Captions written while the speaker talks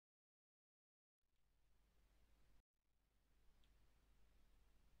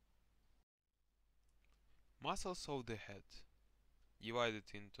Muscles of the head, divided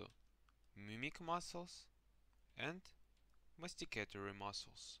into mimic muscles and masticatory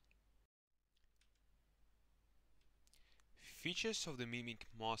muscles. Features of the mimic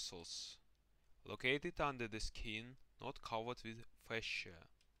muscles: located under the skin, not covered with fascia,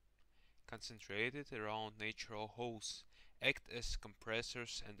 concentrated around natural holes, act as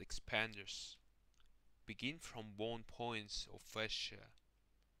compressors and expanders, begin from bone points of fascia,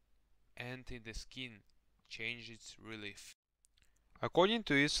 and in the skin change its relief. According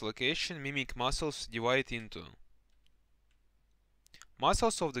to its location, mimic muscles divide into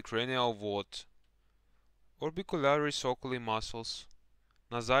muscles of the cranial vault, orbicularis oculi muscles,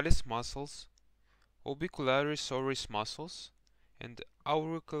 nasalis muscles, orbicularis oris muscles, and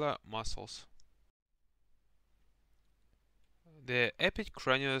auricular muscles. The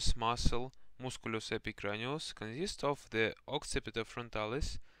epicranius muscle, musculus epicranius, consists of the occipiter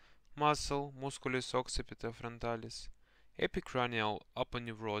frontalis muscle, musculus occipiter frontalis, epicranial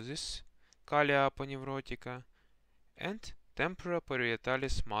aponeurosis, calea aponeurotica, and tempora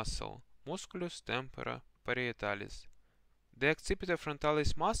parietalis muscle, musculus tempora parietalis. The occipiter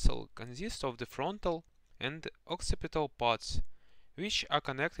frontalis muscle consists of the frontal and occipital parts, which are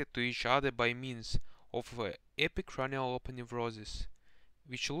connected to each other by means of epicranial aponeurosis,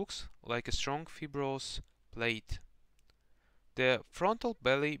 which looks like a strong fibrous plate. The frontal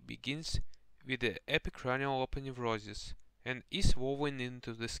belly begins with the epicranial aponeurosis and is woven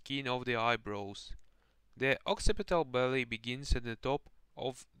into the skin of the eyebrows. The occipital belly begins at the top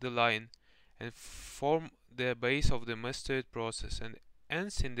of the line and forms the base of the mastoid process and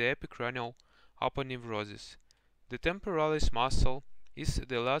ends in the epicranial aponeurosis. The temporalis muscle is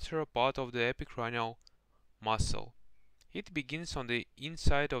the lateral part of the epicranial muscle. It begins on the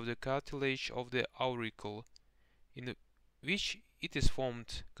inside of the cartilage of the auricle, in which it is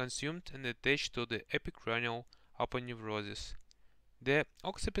formed, consumed, and attached to the epicranial aponeurosis. The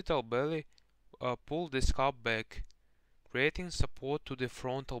occipital belly pulls the scalp back, creating support to the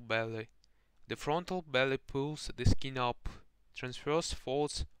frontal belly. The frontal belly pulls the skin up. Transverse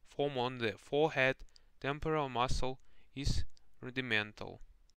folds form on the forehead. Temporal muscle is rudimental.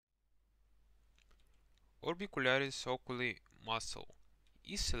 Orbicularis oculi muscle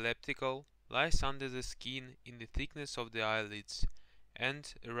is elliptical, lies under the skin in the thickness of the eyelids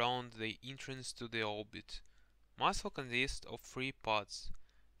and around the entrance to the orbit. Muscle consists of three parts.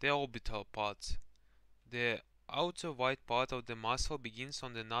 The orbital part. The outer white part of the muscle begins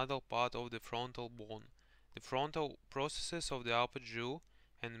on the nodal part of the frontal bone. The frontal processes of the upper jaw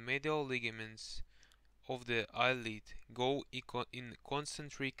and medial ligaments of the eyelid go in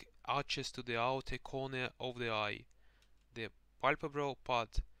concentric arches to the outer corner of the eye. The palpebral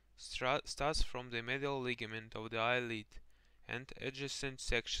part starts from the medial ligament of the eyelid and adjacent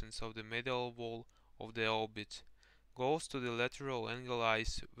sections of the medial wall of the orbit, goes to the lateral angle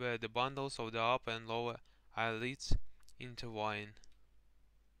eyes where the bundles of the upper and lower eyelids intertwine.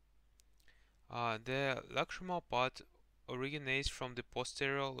 The lacrimal part originates from the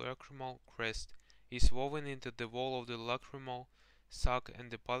posterior lacrimal crest, is woven into the wall of the lacrimal sac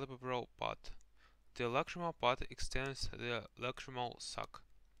and the palpebral part. The lacrimal part extends the lacrimal sac.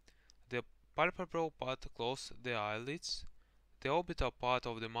 The palpebral part closes the eyelids. The orbital part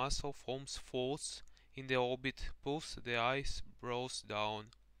of the muscle forms folds in the orbit, pulls the eyebrows down,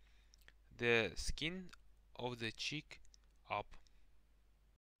 the skin of the cheek up.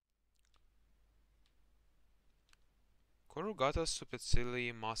 Corrugator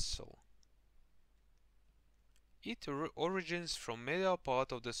supercilii muscle. It originates from medial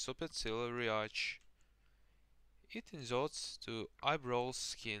part of the superciliary arch. It inserts to eyebrow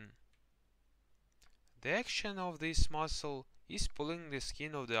skin. The action of this muscle is pulling the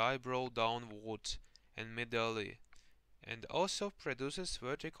skin of the eyebrow downwards and medially, and also produces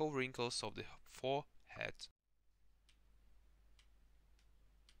vertical wrinkles of the forehead.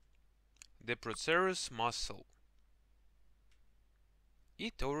 The procerus muscle.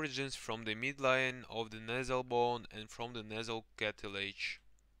 It originates from the midline of the nasal bone and from the nasal cartilage.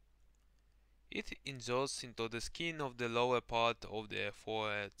 It inserts into the skin of the lower part of the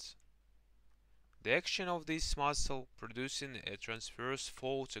forehead. The action of this muscle producing a transverse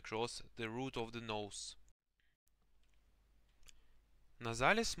fold across the root of the nose.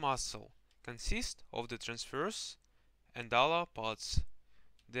 Nasalis muscle consists of the transverse and alar parts.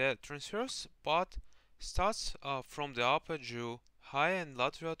 The transverse part starts from the upper jaw, high and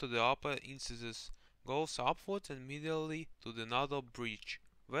lateral to the upper incisors, goes upward and medially to the nodal bridge,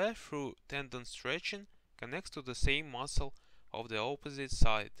 where through tendon stretching connects to the same muscle of the opposite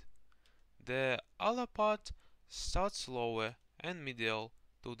side. The alar part starts lower and medial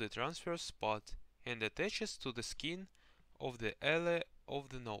to the transverse part, and attaches to the skin of the ally of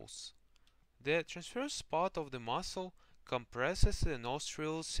the nose. The transverse part of the muscle compresses the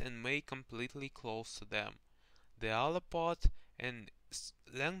nostrils and may completely close them. The ala part and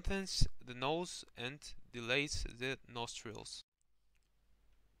lengthens the nose and dilates the nostrils.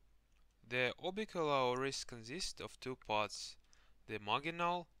 The orbicular oris consists of two parts, the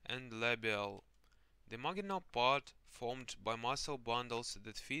marginal and labial. The marginal part formed by muscle bundles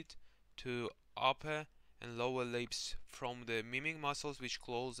that feed to upper and lower lips from the miming muscles which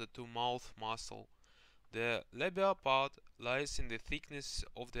close the two mouth muscle. The labial part lies in the thickness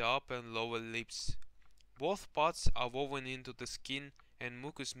of the upper and lower lips. Both parts are woven into the skin and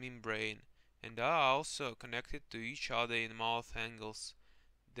mucous membrane and are also connected to each other in mouth angles.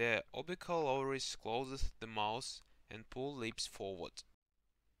 The orbicular oris closes the mouth and pulls lips forward.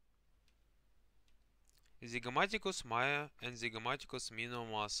 Zygomaticus major and zygomaticus minor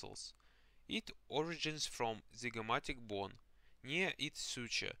muscles. It originates from zygomatic bone, near its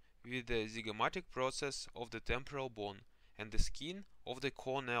suture, with the zygomatic process of the temporal bone and the skin of the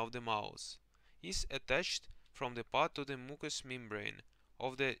corner of the mouth. Is attached from the part to the mucous membrane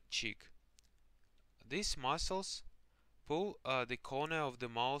of the cheek. These muscles pull the corner of the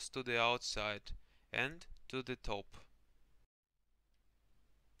mouth to the outside and to the top.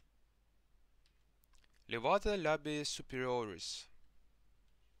 Levator labii superioris.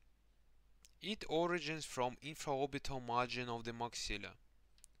 It originates from infraorbital margin of the maxilla.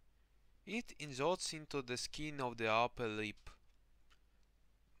 It inserts into the skin of the upper lip.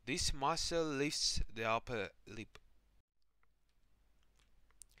 This muscle lifts the upper lip.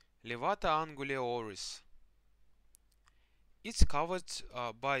 Levator anguli oris. It's covered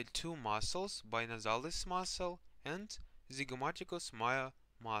by two muscles, by nasalis muscle and zygomaticus major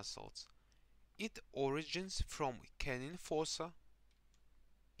muscles. It originates from canine fossa.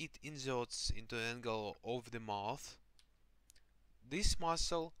 It inserts into the angle of the mouth. This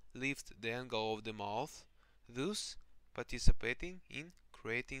muscle lifts the angle of the mouth, thus participating in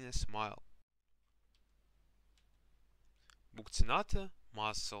creating a smile. Buccinator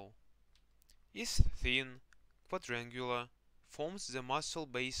muscle is thin, quadrangular, forms the muscle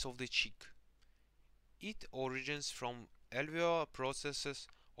base of the cheek. It originates from alveolar processes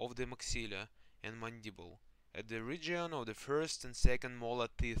of the maxilla and mandible at the region of the first and second molar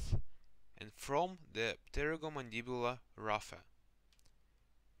teeth and from the pterygomandibular raphe.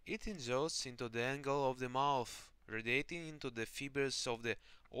 It inserts into the angle of the mouth, radiating into the fibers of the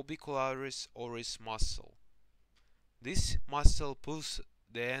orbicularis oris muscle. This muscle pulls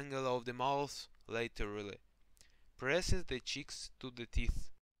the angle of the mouth laterally, presses the cheeks to the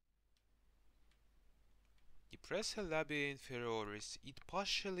teeth. Depressor labii inferioris. It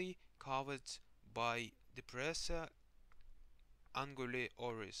partially covered by depressor anguli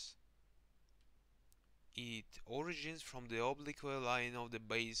oris. It originates from the oblique line of the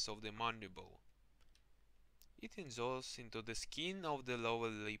base of the mandible. It inserts into the skin of the lower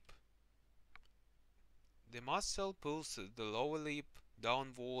lip. The muscle pulls the lower lip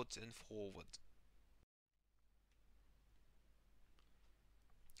downwards and forward.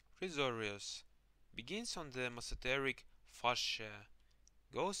 Risorius begins on the mesenteric fascia,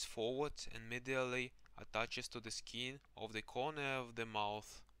 goes forward and medially attaches to the skin of the corner of the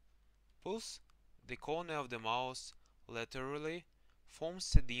mouth, pulls the corner of the mouth laterally,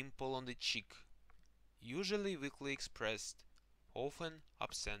 forms a dimple on the cheek, usually weakly expressed, often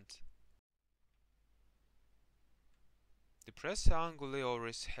absent. The depressor anguli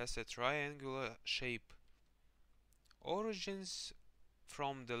oris has a triangular shape. Origins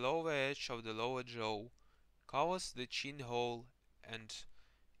from the lower edge of the lower jaw, covers the chin hole, and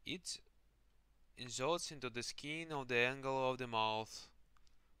it inserts into the skin of the angle of the mouth.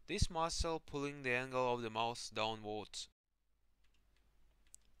 This muscle pulling the angle of the mouth downwards.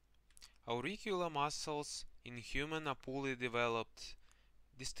 Auricular muscles in human are poorly developed.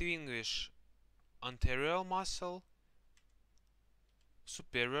 Distinguish anterior muscle,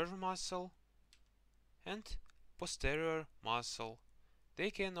 superior muscle, and posterior muscle. They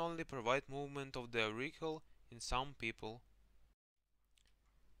can only provide movement of the auricle in some people.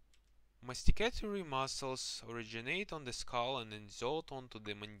 Masticatory muscles originate on the skull and insert onto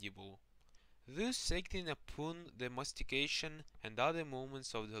the mandible, thus acting upon the mastication and other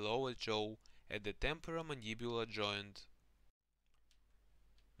movements of the lower jaw at the temporomandibular joint.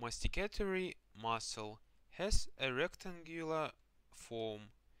 Masticatory muscle has a rectangular form.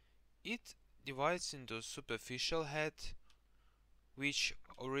 It divides into superficial head, which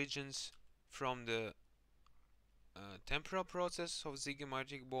originates from the temporal process of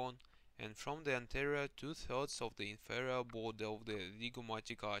zygomatic bone, and from the anterior 2/3 of the inferior border of the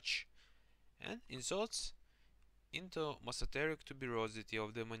zygomatic arch, and inserts into mesenteric tuberosity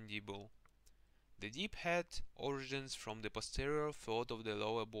of the mandible. The deep head originates from the posterior third of the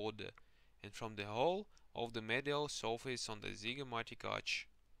lower border and from the whole of the medial surface on the zygomatic arch.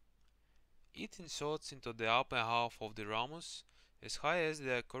 It inserts into the upper half of the ramus as high as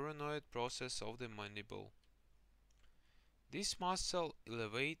the coronoid process of the mandible. This muscle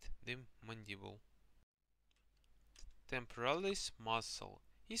elevates the mandible. Temporalis muscle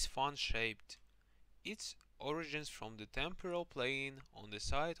is fan-shaped. Its origins from the temporal plane on the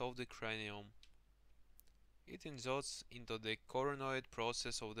side of the cranium. It inserts into the coronoid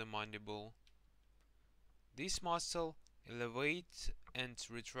process of the mandible. This muscle elevates and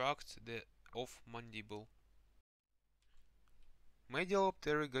retracts the of mandible. Medial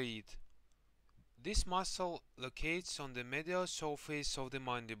pterygoid. This muscle locates on the medial surface of the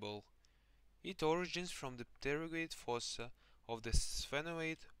mandible. It originates from the pterygoid fossa of the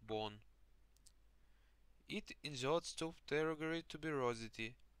sphenoid bone. It inserts to pterygoid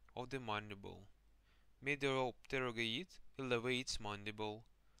tuberosity of the mandible. Medial pterygoid elevates mandible,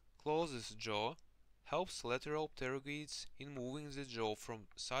 closes jaw, helps lateral pterygoids in moving the jaw from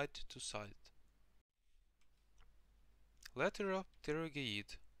side to side. Lateral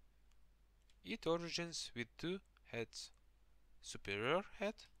pterygoid. It originates with two heads, superior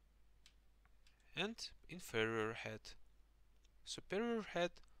head and inferior head. Superior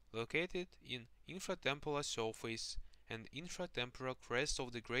head located in infratemporal surface and infratemporal crest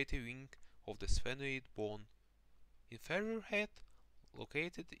of the greater wing of the sphenoid bone. Inferior head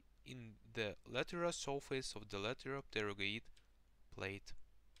located in the lateral surface of the lateral pterygoid plate.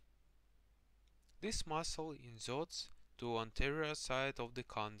 This muscle inserts to anterior side of the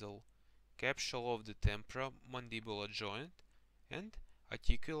condyle, capsule of the temporomandibular joint and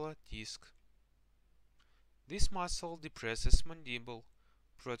articular disc. This muscle depresses mandible,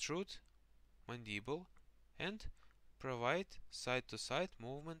 protrudes mandible and provides side-to-side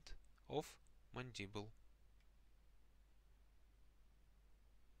movement of mandible.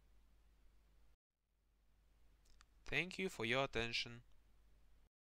 Thank you for your attention.